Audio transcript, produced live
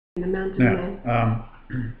Now,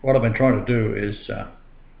 what I've been trying to do is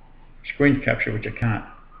screen capture, which I can't,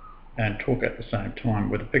 and talk at the same time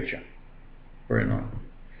with a picture. Very annoying.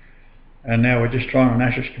 And now we're just trying on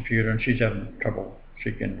Ash's computer, and she's having trouble.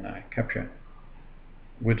 She can capture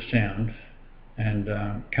with sound and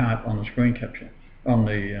can't on the screen capture, on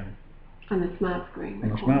the smart screen. On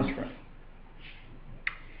the smart screen.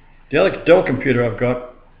 The other Dell computer I've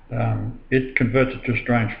got, it converts it to a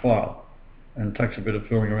strange file and takes a bit of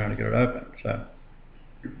fooling around to get it open. So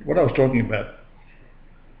what I was talking about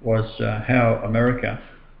was how America,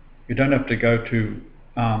 you don't have to go to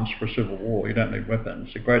arms for a civil war. You don't need weapons.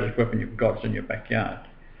 The greatest weapon you've got is in your backyard,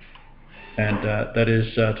 and that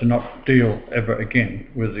is to not deal ever again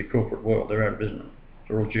with the corporate world. They're out of business.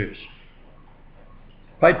 They're all Jews.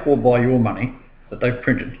 Paid for by your money that they've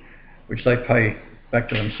printed, which they pay back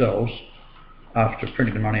to themselves after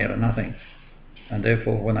printing the money out of nothing. And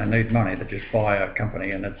therefore, when they need money, they just buy a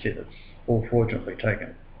company, and that's it. It's all fraudulently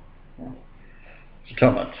taken. Well, so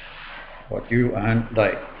tell them what you own,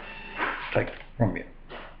 they take from you.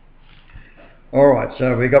 All right,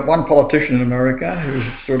 so we got one politician in America who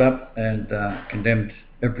stood up and condemned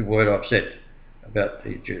every word I've said about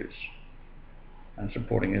the Jews and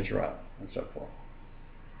supporting Israel and so forth.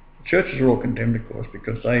 The churches are all condemned, of course,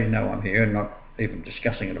 because they know I'm here and not even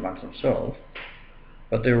discussing it amongst themselves,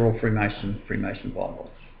 but they're all Freemason Bibles.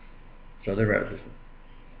 So they're out of business.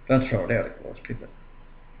 Don't throw it out, of course, keep it.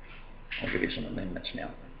 I'll give you some amendments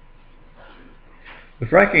now. The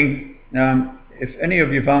fracking, if any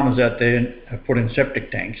of you farmers out there have put in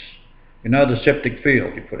septic tanks, you know the septic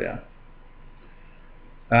field you put out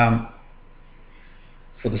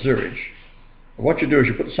for the sewage. What you do is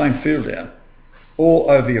you put the same field out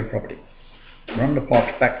all over your property. Run the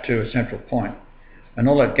pipes back to a central point, and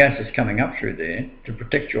all that gas is coming up through there to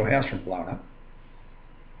protect your house from blowing up.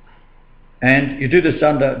 And you do this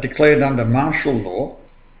declared under martial law,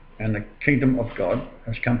 and the kingdom of God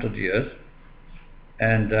has come to the earth,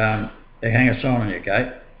 and they hang a sign on your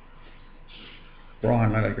gate,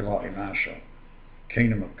 Brian Leonard Marshall,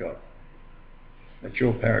 kingdom of God. That's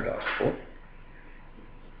your paradise, sport.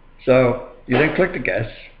 So you then collect the gas,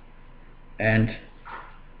 and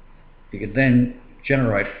you can then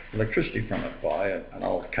generate electricity from it by an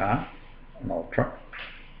old car, an old truck.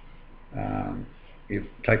 You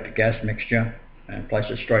take the gas mixture and place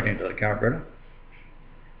it straight into the carburetor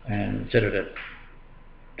and set it at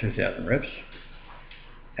 2,000 revs,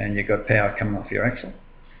 and you've got power coming off your axle,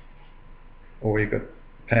 or you've got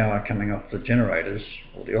power coming off the generators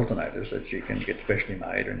or the alternators that you can get specially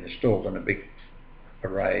made and installed in a big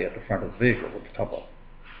array at the front of the vehicle with the top off.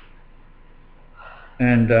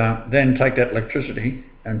 And then take that electricity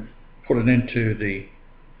and put it into the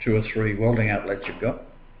 2 or 3 welding outlets you've got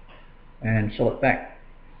and sell it back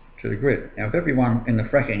to the grid. Now, if everyone in the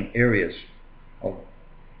fracking areas of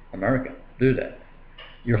America do that,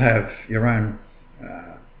 you'll have your own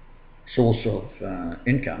source of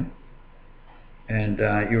income, and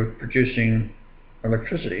you're producing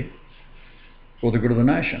electricity for the good of the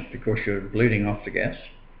nation, because you're bleeding off the gas,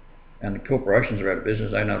 and the corporations are out of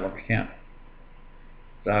business. They no longer count.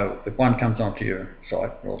 So if one comes onto your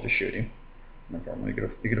site, well, just shoot him, no problem.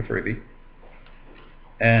 You get a freebie.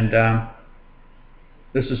 And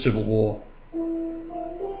this is civil war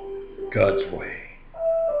God's way.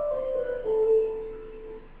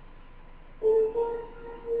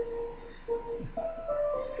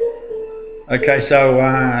 Okay, so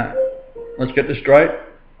let's get this straight.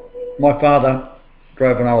 My father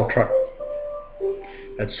drove an old truck,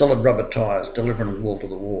 had solid rubber tyres, delivering wool to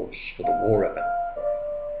the wars for the war effort.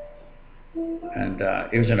 And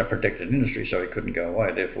he was in a protected industry, so he couldn't go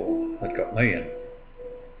away. Therefore, that got me in.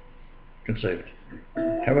 Conceived.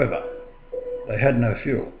 However, they had no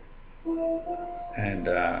fuel, and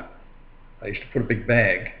they used to put a big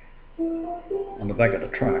bag on the back of the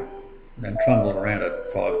truck and then trundle around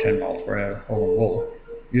at 5-10 miles per hour hauling wool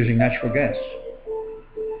using natural gas.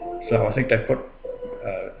 So I think they put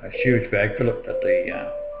a huge bag, fill it at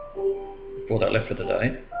before they left for the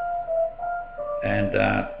day, and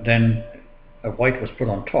then a weight was put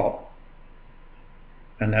on top,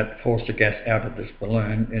 and that forced the gas out of this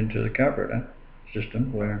balloon into the carburetor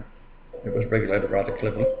system, where it was regulated rather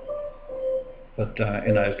cleverly. But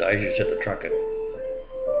in those days you set the truck at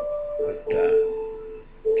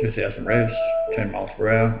 2,000 revs, 10 miles per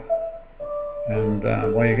hour, and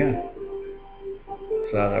away you go.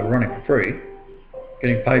 So they were running for free,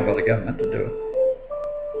 getting paid by the government to do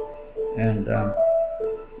it. And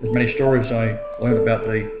there's many stories I learned about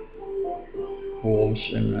the wars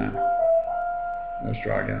in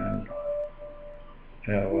Australia and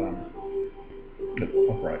how it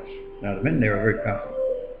operates. Now, the men there are very powerful.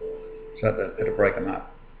 so that it'll break them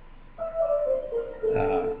up.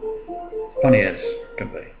 Funny as can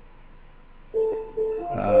be.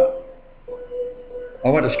 I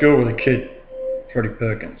went to school with a kid, Freddie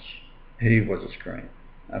Perkins. He was a scream,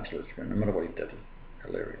 absolute scream. No matter what he did,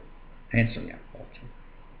 hilarious, handsome young fellow.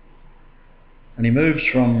 And he moves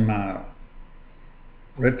from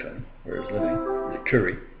Redfern, where he's living, the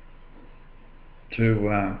Curry,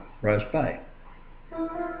 to Rose Bay.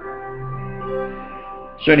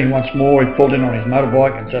 Seen him once more, he pulled in on his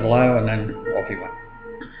motorbike and said hello, and then off he went.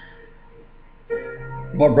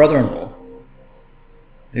 My brother-in-law,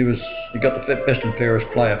 he got the best and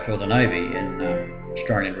fairest player for the Navy in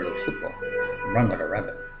Australian rules football, and run like a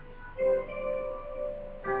rabbit.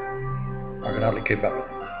 I could hardly keep up with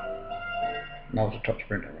him, and I was a top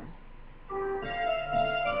sprinter.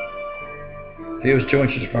 He was 2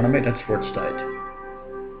 inches in front of me, that's where it stayed.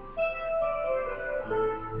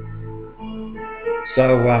 So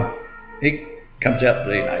he comes out to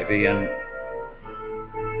the Navy and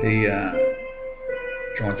he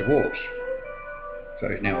joins the Wharves. So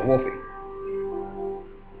he's now a wharfie.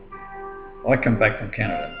 I come back from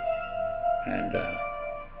Canada and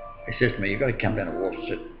he says to me, "You've got to come down to Wharves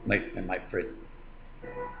and meet my mate Fred.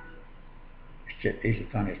 He's the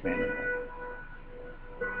funniest man in the world."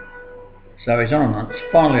 So he's on and on.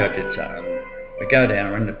 Finally I did so, and we go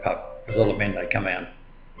down, we're in the pub, because all the men, they come out,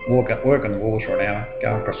 work on the wharves for an hour,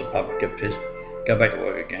 go across the pub, get pissed, go back to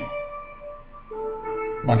work again.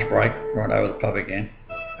 Lunch break, right over the pub again.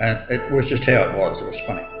 And it was just how it was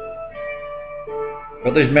funny.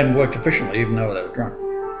 But these men worked efficiently even though they were drunk.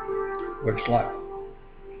 Worked slow.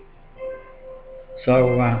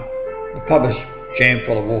 So the pub is jammed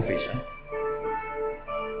full of wharfies.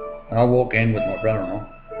 And I walk in with my brother-in-law,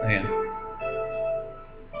 Ian.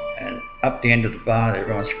 And up the end of the bar,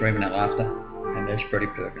 everyone's screaming and laughter, and there's Freddie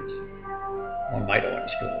Perkins, my mate I went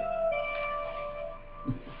to school with.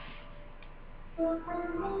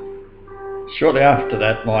 Shortly after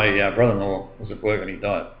that, my brother-in-law was at work and he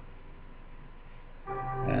died.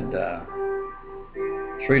 And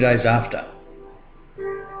 3 days after,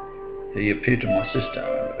 he appeared to my sister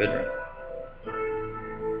in the bedroom.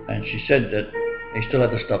 And she said that he still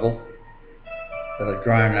had the stubble that had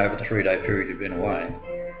grown over the 3-day period he'd been away.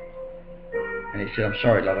 And he said, "I'm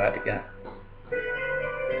sorry, love, I had to go."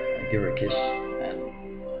 And give her a kiss, and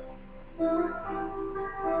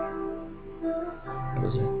that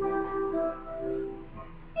was it.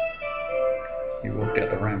 He walked out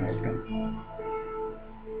the room, I was gone.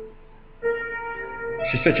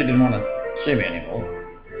 She said she didn't want to see me anymore.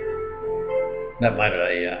 That made it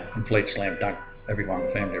a complete slam dunk. Everyone in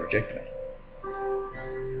the family rejected me.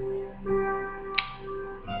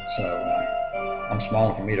 So I'm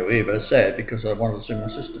smiling from ear to ear, but it's sad because I wanted to see my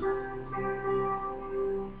sister.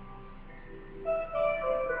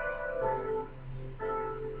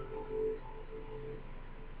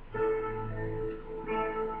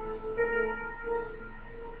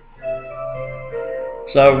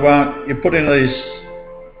 So you put in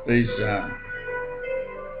these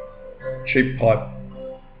cheap pipe,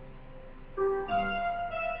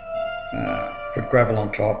 put gravel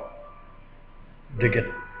on top, dig it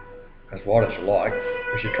as wide as you like,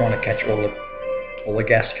 because you're trying to catch all the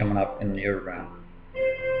gas coming up in your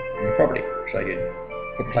property. So you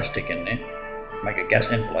put plastic in there, make a gas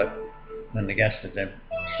envelope, then the gas then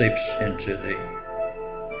seeps into the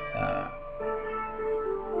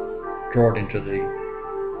draw it into the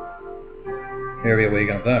area where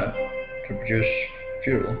you're going to burn it to produce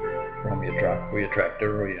fuel from your truck or your tractor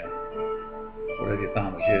or your whatever your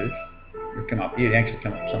farmers use. You actually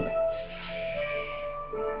come up with something.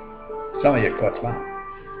 Some of you are quite smart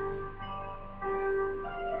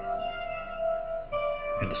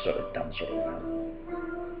in a sort of dumb sort of way.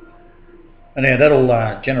 And now that'll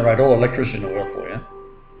generate all electricity in the world for you.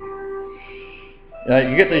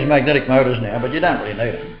 You get these magnetic motors now, but you don't really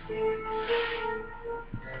need them.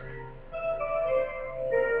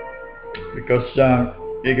 Because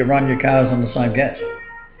you can run your cars on the same gas.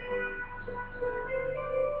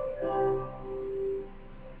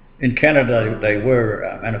 In Canada, they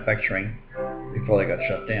were manufacturing, before they got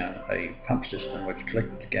shut down, a pump system which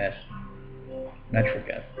collected the gas, natural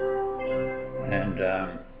gas, and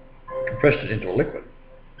compressed it into a liquid,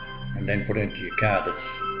 and then put it into your car. That's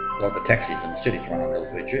a lot of the taxis in the cities run on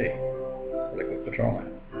LPG, liquid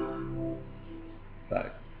petroleum. So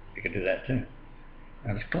you can do that too,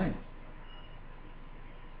 and it's clean.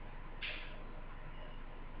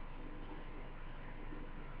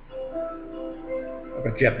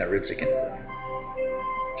 But you have no ribs again.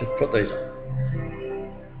 Just put these on.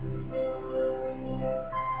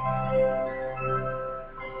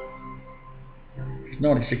 There's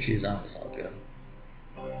 96 years old, this old girl.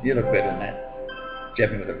 You look better than that.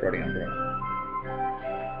 Jabbing with a prodding umbrella.